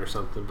nuke them or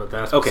something, but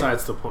that's okay.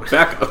 besides the point.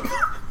 Back up.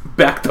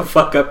 Back the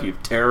fuck up, you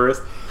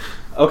terrorist.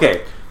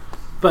 Okay.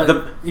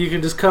 But you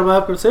can just come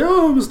up and say,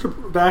 oh,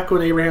 back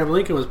when Abraham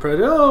Lincoln was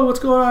president, oh, what's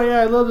going on? Yeah,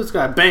 I love this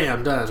guy.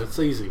 Bam, done. It's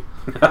easy.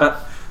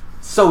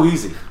 So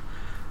easy.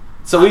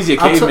 So easy a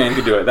caveman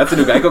could do it. That's a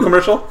new Geico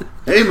commercial?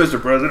 Hey,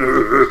 Mr.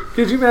 President.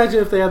 Could you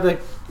imagine if they had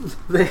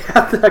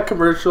that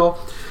commercial?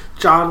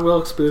 John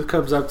Wilkes Booth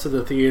comes up to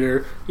the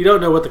theater. You don't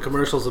know what the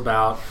commercial's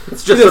about.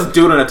 It's just some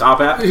dude in a top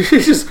hat. They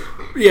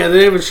didn't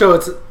even show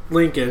it's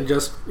Lincoln,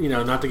 just,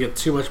 not to get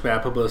too much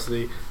bad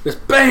publicity.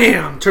 Just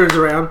bam! Turns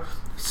around.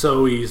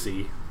 So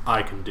easy.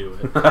 I can do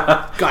it.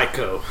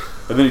 Geico.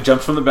 And then he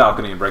jumps from the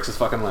balcony and breaks his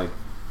fucking leg.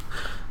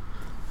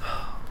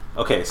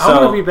 Okay, so...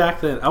 I want to be back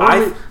then.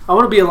 I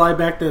want to be alive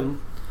back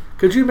then.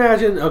 Could you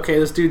imagine, okay,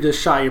 this dude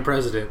just shot your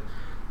president.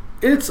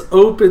 It's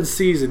open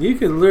season. You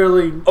can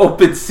literally...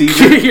 Open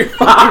season?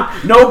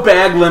 No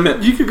bag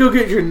limit. You could go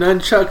get your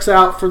nunchucks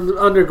out from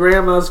under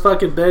grandma's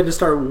fucking bed to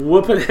start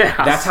whooping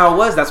ass. That's how it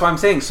was. That's why I'm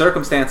saying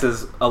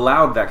circumstances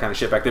allowed that kind of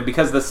shit back then.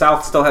 Because the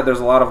South still had... There's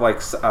a lot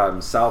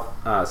of,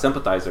 South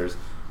sympathizers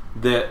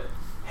that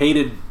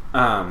hated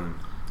the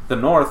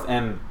North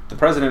and the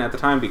president at the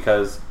time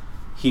because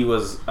he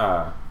was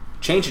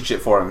changing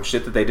shit for them.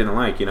 Shit that they didn't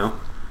like,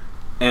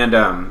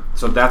 And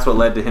so that's what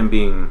led to him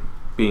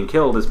being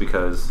killed, is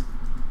because...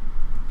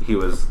 he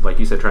was, like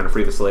you said, trying to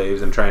free the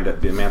slaves and trying to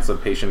the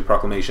Emancipation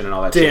Proclamation and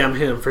all that shit. Damn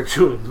him for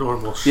doing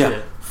normal shit.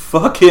 Yeah.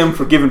 Fuck him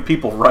for giving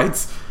people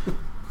rights.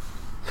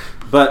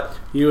 But...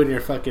 you and your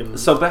fucking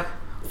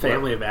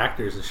family of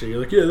actors and shit. You're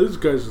like, yeah, those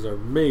guys are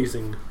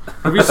amazing.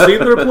 Have you seen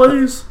their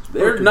plays?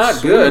 They're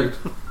not good.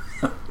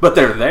 But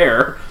they're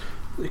there.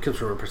 It comes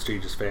from a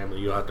prestigious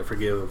family. You'll have to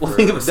forgive them. Well,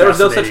 there was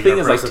no such thing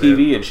as,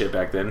 TV and shit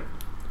back then.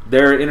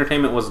 Their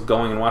entertainment was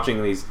going and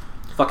watching these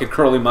fucking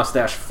curly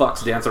mustache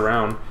fucks dance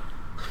around.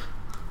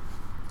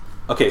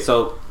 Okay,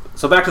 so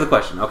back to the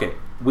question. Okay,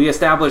 we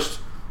established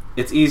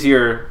it's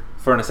easier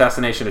for an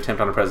assassination attempt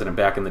on a president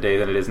back in the day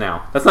than it is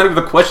now. That's not even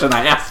the question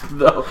I asked,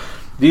 though.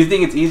 Do you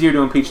think it's easier to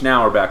impeach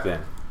now or back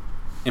then?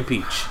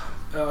 Impeach.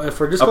 If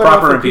we're just going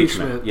off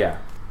impeachment, yeah.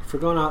 If we're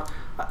going out,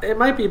 it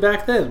might be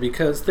back then,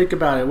 because think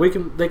about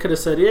it. They could have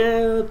said,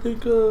 yeah, I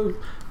think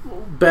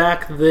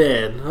back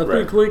then, I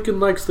think Lincoln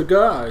likes the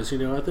guys.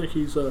 I think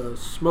he's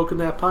smoking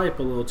that pipe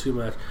a little too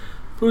much.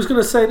 Who's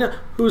going to say no?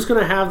 Who's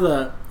going to have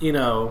the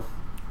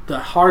the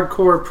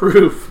hardcore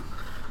proof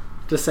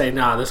to say,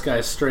 nah, this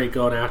guy's straight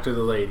going after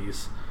the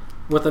ladies?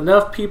 With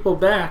enough people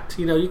backed,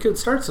 you could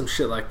start some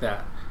shit like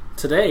that.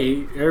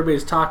 Today,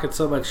 everybody's talking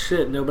so much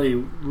shit, nobody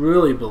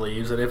really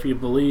believes, and if you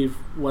believe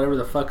whatever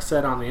the fuck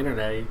said on the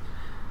internet,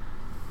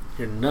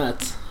 you're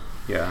nuts.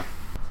 Yeah.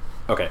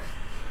 Okay.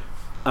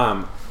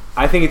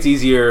 I think it's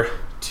easier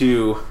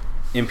to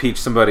impeach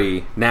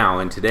somebody now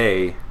in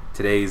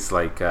today's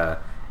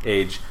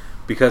age,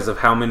 because of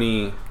how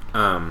many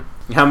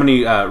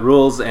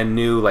rules and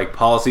new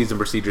policies and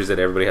procedures that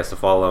everybody has to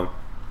follow.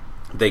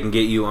 They can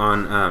get you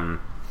on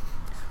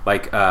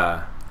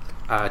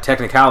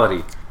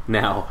technicality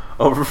now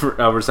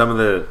over some of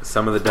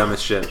the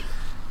dumbest shit.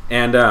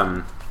 And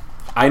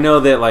I know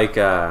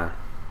that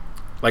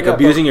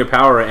abusing your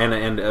power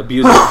and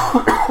abusing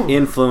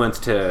influence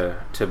to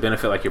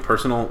benefit your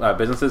personal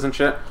businesses and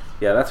shit.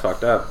 Yeah, that's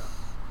fucked up.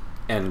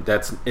 And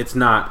it's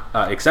not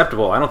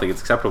acceptable. I don't think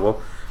it's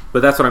acceptable.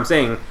 But that's what I'm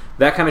saying.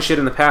 That kind of shit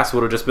in the past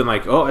would have just been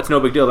oh, it's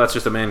no big deal. That's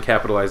just a man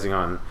capitalizing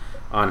on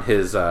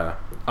his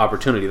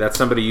opportunity. That's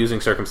somebody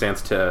using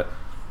circumstance to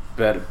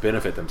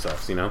benefit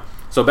themselves,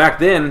 So back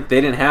then,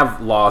 they didn't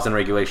have laws and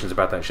regulations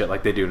about that shit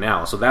like they do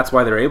now. So that's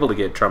why they're able to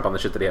get Trump on the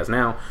shit that he has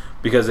now,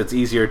 because it's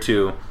easier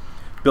to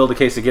build a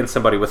case against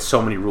somebody with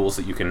so many rules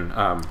that you can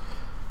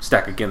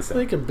stack against them.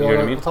 They can build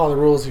it with all the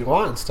rules you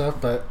want and stuff,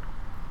 but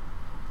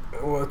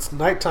it's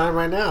nighttime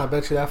right now. I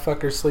bet you that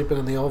fucker's sleeping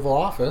in the Oval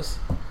Office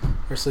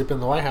or sleeping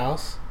in the White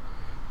House.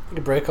 He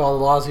can break all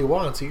the laws he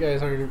wants. You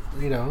guys aren't,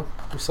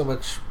 there's so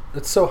much.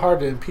 It's so hard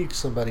to impeach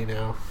somebody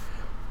now.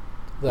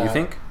 You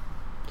think?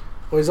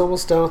 Well, he's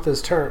almost done with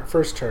his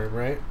first term,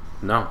 right?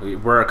 No,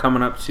 we're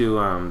coming up to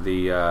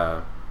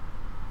the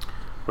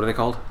what are they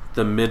called?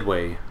 The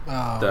midway.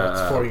 Oh,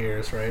 it's 4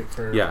 years, right?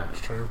 For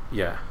his term.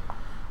 Yeah.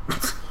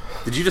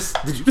 Did you just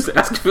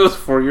ask if it was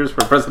 4 years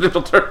for a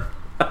presidential term?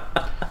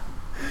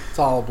 It's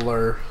all a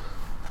blur.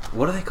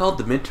 What are they called?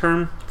 The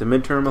midterm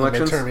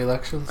elections? Midterm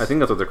elections? I think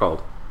that's what they're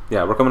called.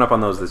 Yeah, we're coming up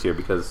on those this year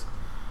because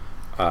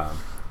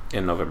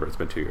in November it's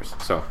been 2 years.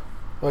 So.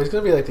 Well, he's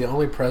going to be the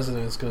only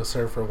president who's going to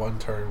serve for one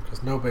term,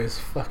 because nobody's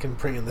fucking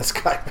bringing this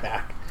guy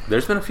back.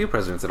 There's been a few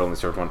presidents that only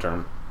served one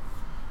term.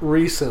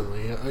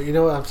 Recently. You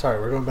know what? I'm sorry.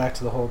 We're going back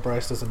to the whole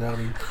Bryce doesn't know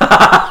any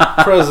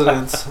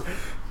presidents.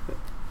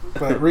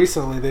 But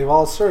recently, they've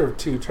all served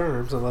 2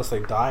 terms, unless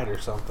they died or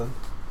something.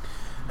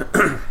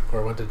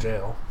 Or went to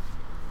jail.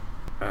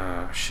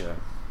 Shit.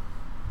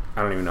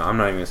 I don't even know. I'm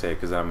not even gonna say it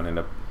because I'm gonna end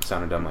up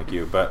sounding dumb like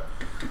you. But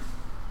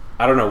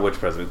I don't know which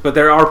president. But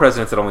there are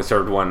presidents that only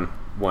served one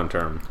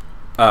term.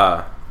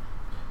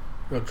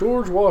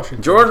 George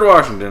Washington. George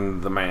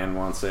Washington, the man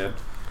once said.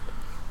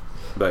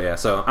 But yeah,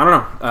 so I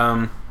don't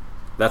know.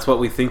 That's what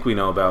we think we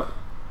know about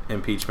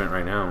impeachment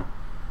right now.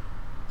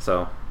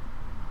 So.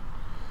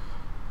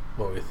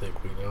 What we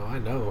think we know. I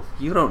know.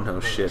 You don't know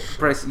shit.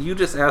 Bryce, you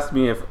just asked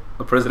me if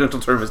a presidential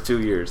term is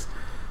 2 years.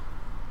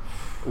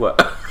 What?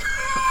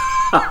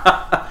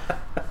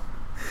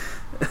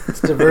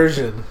 It's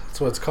diversion.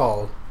 That's what it's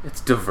called.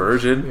 It's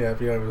diversion? Yeah,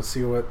 if you don't even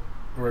see what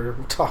we're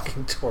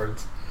talking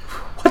towards.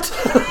 What?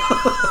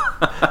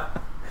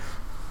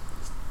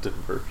 It's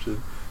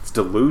diversion. It's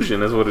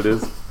delusion is what it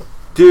is.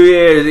 2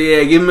 years,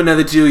 yeah, give him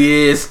another 2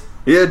 years.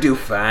 He'll do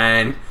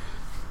fine.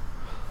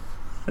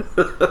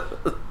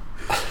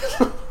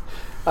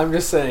 I'm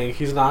just saying,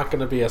 he's not going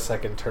to be a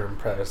second-term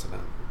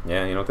president.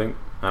 Yeah, you don't think?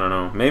 I don't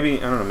know. Maybe,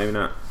 I don't know, maybe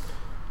not.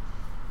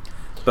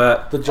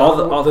 But the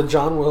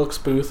John Wilkes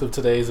Booth of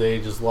today's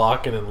age is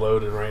locking and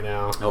loading right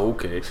now. Oh,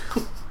 okay.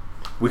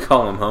 We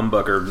call him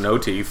Humbucker No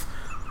Teeth.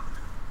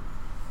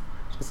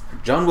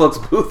 John Wilkes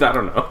Booth, I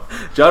don't know.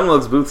 John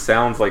Wilkes Booth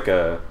sounds like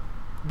a...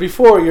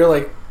 Before, you're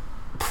like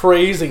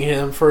praising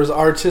him for his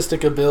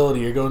artistic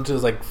ability. You're going to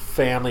his like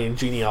family and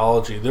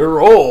genealogy.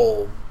 They're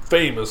all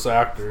famous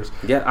actors.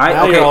 Yeah,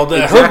 now you're all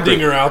that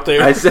Humdinger out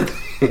there. I said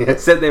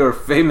they were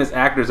famous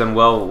actors and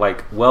well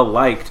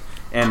liked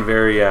and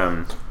very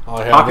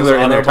popular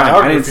in their time.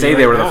 I didn't say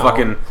they were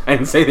I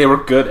didn't say they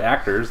were good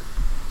actors.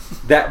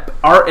 That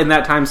art in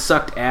that time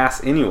sucked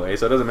ass anyway,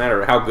 so it doesn't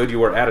matter how good you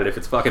were at it if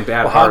it's fucking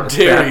bad art. How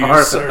dare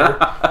you,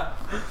 sir?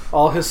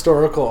 All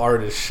historical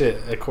art is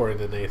shit, according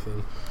to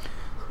Nathan.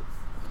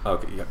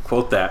 Okay, yeah,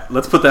 quote that.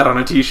 Let's put that on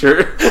a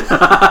t-shirt.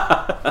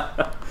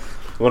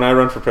 When I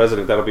run for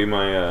president, that'll be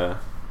my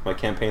my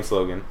campaign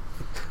slogan.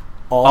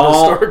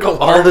 All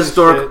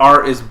historic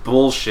art is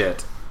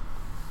bullshit.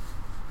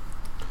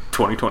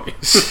 2020.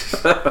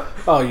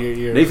 Oh,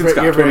 you're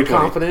very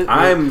confident.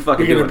 I'm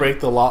fucking. You're gonna break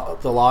the law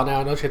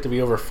now. Don't you have to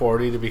be over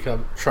 40 to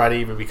try to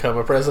even become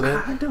a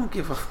president? I don't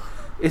give a.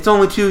 It's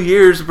only 2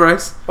 years,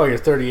 Bryce. Oh, you're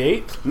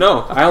 38.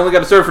 No, I only got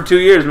to serve for 2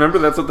 years. Remember,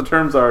 that's what the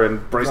terms are in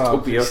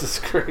Bryce-topia. Jesus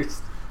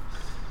Christ.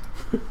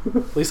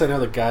 At least I know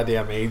the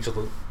goddamn age of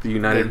the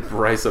United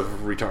Bryce of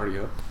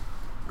Retardio.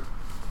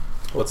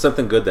 What's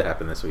something good that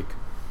happened this week?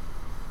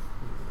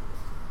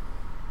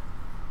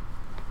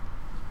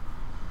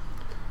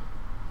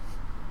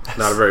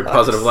 Not a very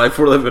positive life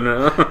we're living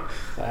in.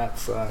 That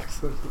sucks.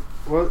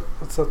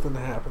 What's something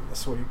that happened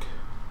this week?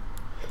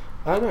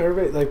 I don't know.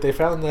 Everybody like they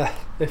found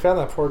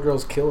that poor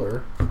girl's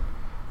killer.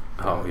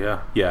 Oh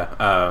yeah.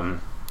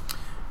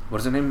 What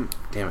is her name?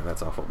 Damn it,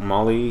 that's awful.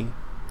 Molly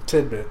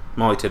Tidbit.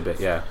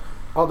 Yeah.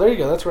 Oh, there you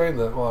go. That's right.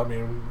 We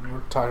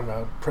were talking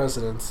about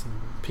presidents and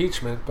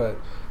impeachment, but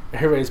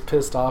everybody's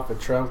pissed off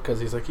at Trump because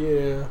he's like,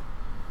 yeah,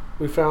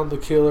 we found the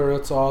killer.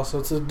 It's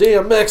awesome. It's the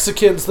damn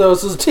Mexicans, though.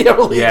 It's the damn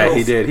illegals. Yeah,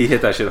 he did. He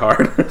hit that shit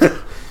hard.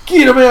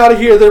 Get them out of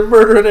here. They're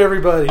murdering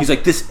everybody. He's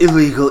like, this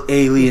illegal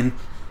alien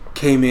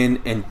came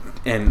in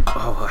and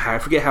I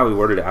forget how he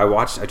worded it.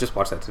 I just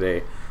watched that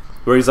today,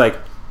 where he's like,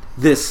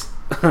 this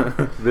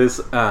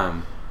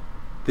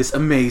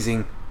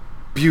amazing,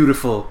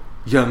 beautiful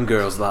young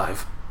girl's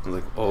life. I'm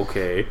like,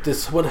 okay.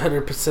 This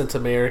 100%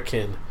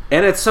 American.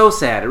 And it's so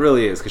sad. It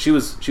really is, because she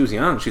was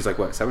young. She's like,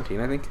 what, 17,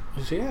 I think?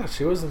 Yeah,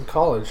 she was in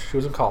college.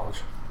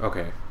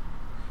 Okay.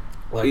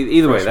 Like,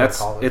 either way,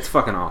 it's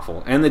fucking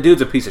awful. And the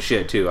dude's a piece of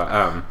shit too.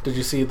 Did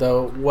you see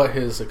though what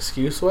his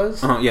excuse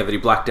was? Yeah, that he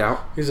blacked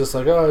out. He's just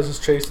like, I was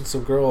just chasing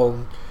some girl,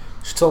 and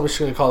she told me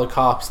she was gonna call the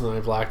cops, and then I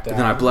blacked out. And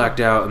then I blacked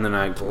out, and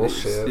then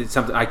bullshit. It's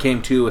something I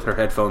came to with her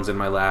headphones in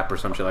my lap or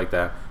some shit like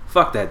that.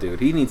 Fuck that dude.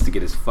 He needs to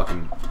get his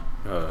fucking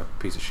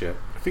piece of shit.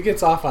 If he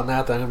gets off on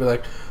that, then he'll be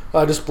like,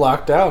 I just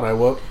blacked out and I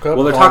woke up.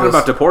 Well, they're talking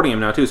about deporting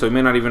him now too, so he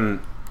may not even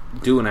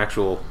do an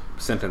actual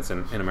sentence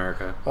in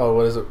America. Oh,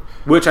 what is it?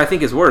 Which I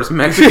think is worse.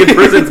 Mexican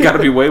prison's got to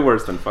be way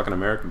worse than fucking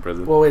American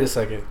prison. Well, wait a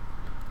second.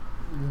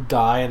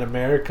 Die in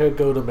America,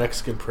 go to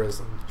Mexican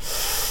prison.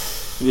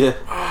 Yeah.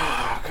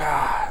 Oh,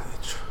 God.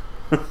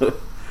 They're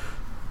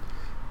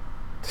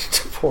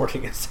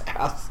deporting his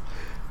ass.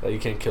 You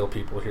can't kill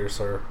people here,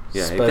 sir.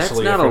 Yeah,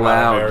 especially that's not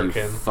allowed, you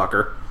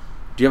fucker.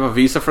 Do you have a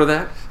visa for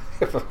that?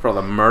 For all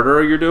the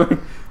murder you're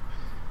doing?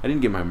 I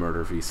didn't get my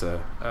murder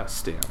visa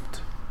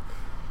stamped.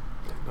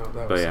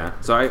 No, but yeah,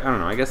 so I don't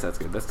know. I guess that's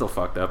good. That's still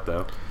fucked up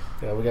though.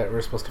 Yeah,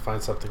 we're supposed to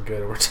find something good,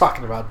 and we're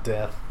talking about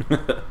death.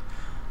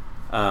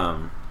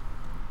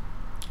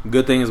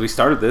 Good thing is we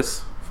started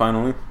this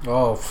finally.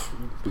 Oh,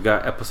 we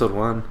got episode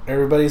 1.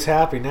 Everybody's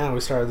happy now. We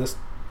started this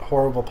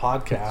horrible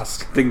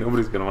podcast. I think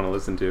nobody's gonna want to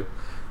listen to.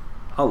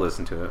 I'll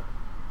listen to it.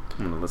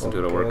 I'm gonna listen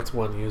to it at work. That's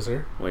one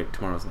user. Wait,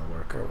 tomorrow's not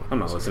work. I'm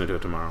not listening to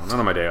it tomorrow. Not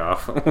on my day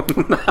off.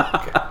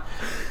 Okay.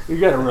 You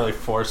gotta really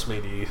force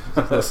me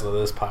to listen to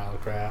this pile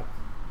of crap.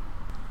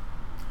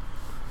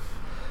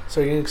 So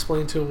are you gonna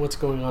explain to them what's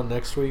going on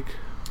next week,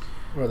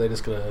 or are they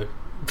just gonna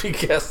be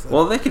guessing?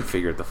 Well, they can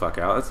figure it the fuck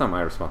out. That's not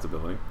my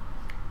responsibility.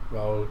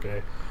 Oh,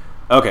 okay.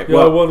 Okay,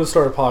 I want to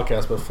start a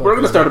podcast, but we're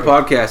going to start a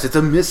podcast. It's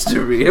a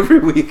mystery every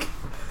week.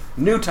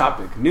 New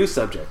topic, new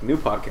subject, new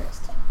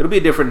podcast. It'll be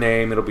a different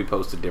name. It'll be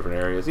posted in different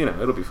areas.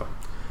 It'll be fun.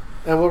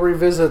 And we'll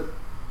revisit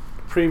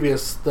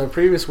the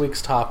previous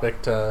week's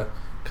topic to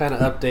kind of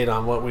update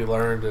on what we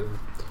learned and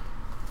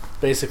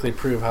basically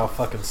prove how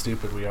fucking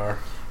stupid we are.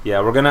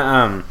 Yeah, we're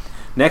gonna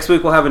next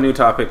week we'll have a new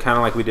topic, kind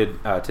of like we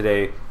did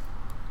today.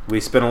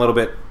 We spent a little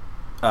bit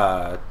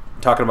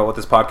talking about what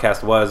this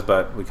podcast was,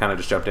 but we kind of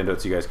just jumped into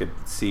it so you guys could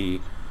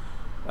see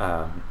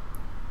for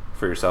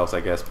yourselves,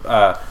 I guess.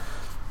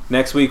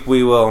 Next week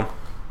we will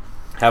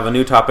have a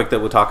new topic that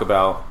we'll talk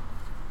about.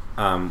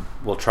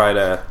 We'll try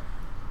to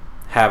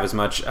have as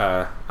much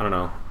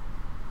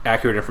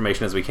accurate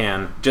information as we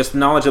can, just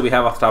knowledge that we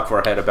have off the top of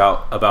our head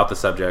about the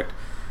subject,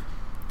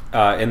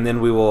 and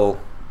then we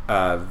will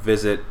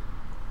visit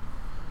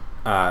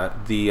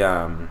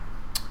the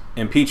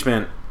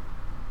impeachment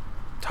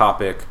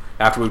topic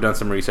after we've done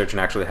some research and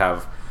actually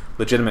have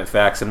legitimate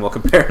facts, and we'll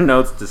compare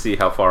notes to see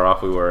how far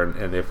off we were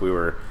and if we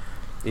were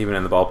even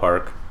in the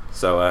ballpark.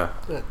 So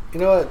you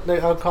know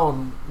what, I'll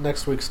call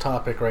next week's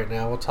topic right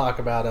now. We'll talk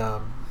about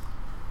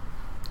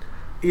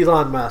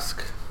Elon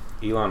Musk.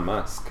 Yeah.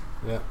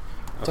 Okay.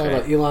 Talk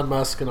about Elon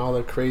Musk and all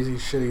the crazy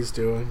shit he's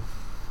doing.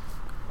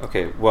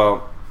 Okay,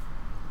 well,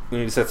 we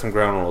need to set some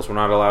ground rules. We're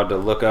not allowed to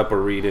look up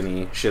or read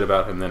any shit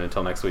about him then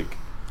until next week.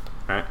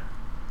 All right.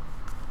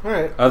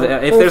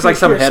 If there's like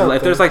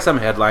some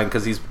headline,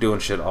 because he's doing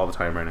shit all the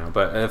time right now.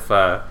 But if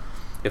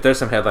there's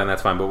some headline,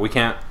 that's fine. But we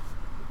can't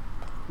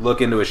look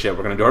into his shit.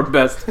 We're gonna do our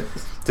best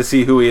to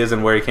see who he is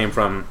and where he came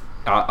from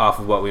off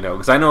of what we know.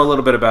 Because I know a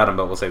little bit about him,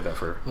 but we'll save that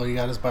for. Well, you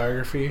got his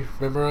biography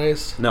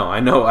memorized? No,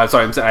 I know. I'm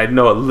sorry. I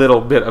know a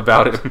little bit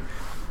about him.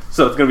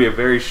 So it's gonna be a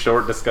very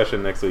short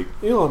discussion next week.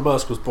 Elon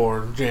Musk was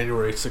born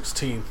January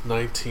 16th,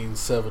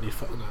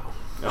 1975. No.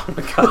 Oh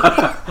my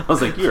god! I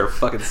was like, you're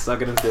fucking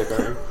sucking his dick,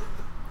 aren't you?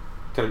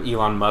 Got an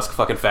Elon Musk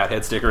fucking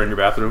fathead sticker in your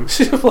bathroom.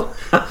 Well,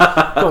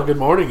 good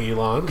morning,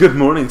 Elon. Good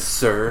morning,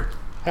 sir.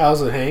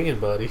 How's it hanging,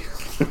 buddy?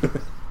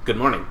 Good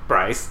morning,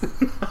 Bryce.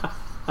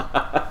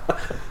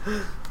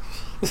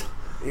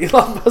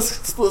 Elon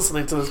Musk's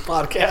listening to this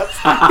podcast.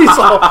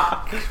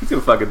 He's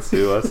gonna fucking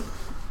sue us.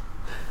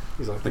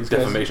 He's like, Like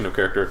defamation of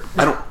character.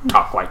 I don't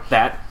talk like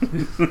that.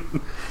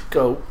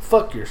 Go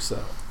fuck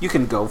yourself. You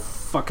can go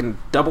fucking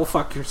double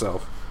fuck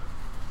yourself.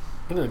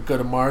 I'm gonna go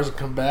to Mars and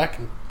come back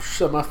and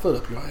shove my foot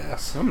up your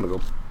ass. I'm gonna go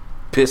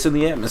piss in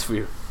the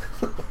atmosphere.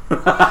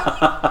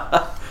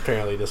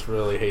 Apparently, he just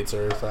really hates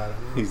Earth. I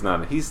don't know. He's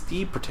not.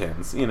 He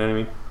pretends. You know what I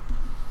mean?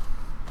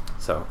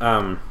 So,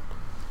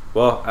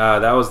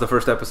 that was the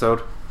first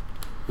episode.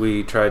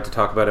 We tried to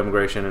talk about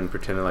immigration and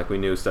pretended like we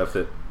knew stuff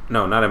that.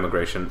 No, not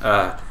immigration.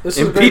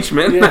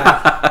 Impeachment.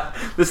 Yeah.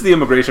 This is the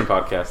immigration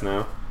podcast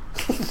now.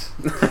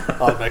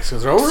 All the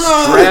Mexicans are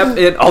strap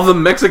it. All the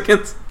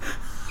Mexicans.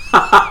 All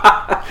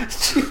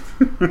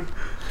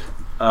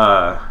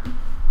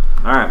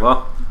right.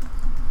 Well,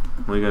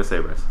 what are you gonna say,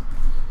 Bryce?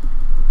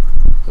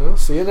 Well,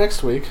 see you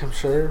next week. I'm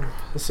sure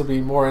this will be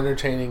more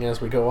entertaining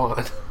as we go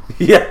on.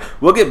 Yeah,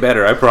 we'll get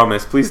better. I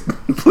promise. Please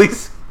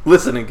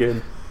listen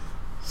again.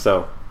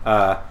 So,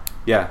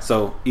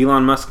 So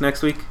Elon Musk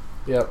next week.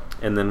 Yep.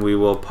 And then we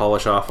will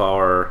polish off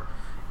our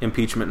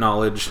impeachment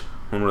knowledge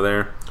when we're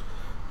there.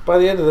 By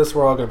the end of this,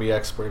 we're all going to be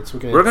experts.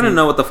 We're going to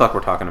know what the fuck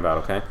we're talking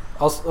about, okay?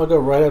 I'll go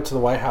right up to the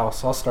White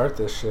House. I'll start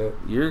this shit.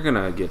 You're going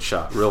to get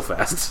shot real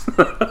fast.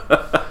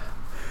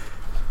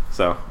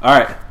 So, all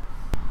right.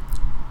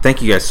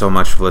 Thank you guys so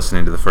much for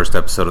listening to the first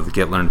episode of the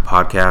Get Learned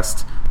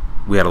podcast.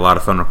 We had a lot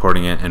of fun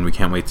recording it, and we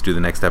can't wait to do the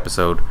next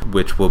episode,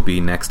 which will be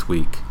next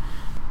week.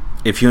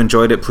 If you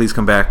enjoyed it, please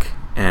come back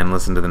and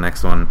listen to the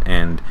next one,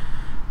 and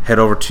head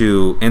over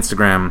to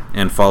Instagram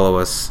and follow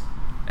us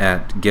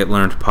at Get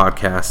Learned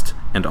Podcast,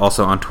 and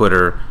also on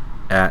Twitter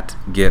at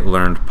Get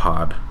Learned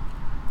Pod.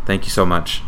 Thank you so much.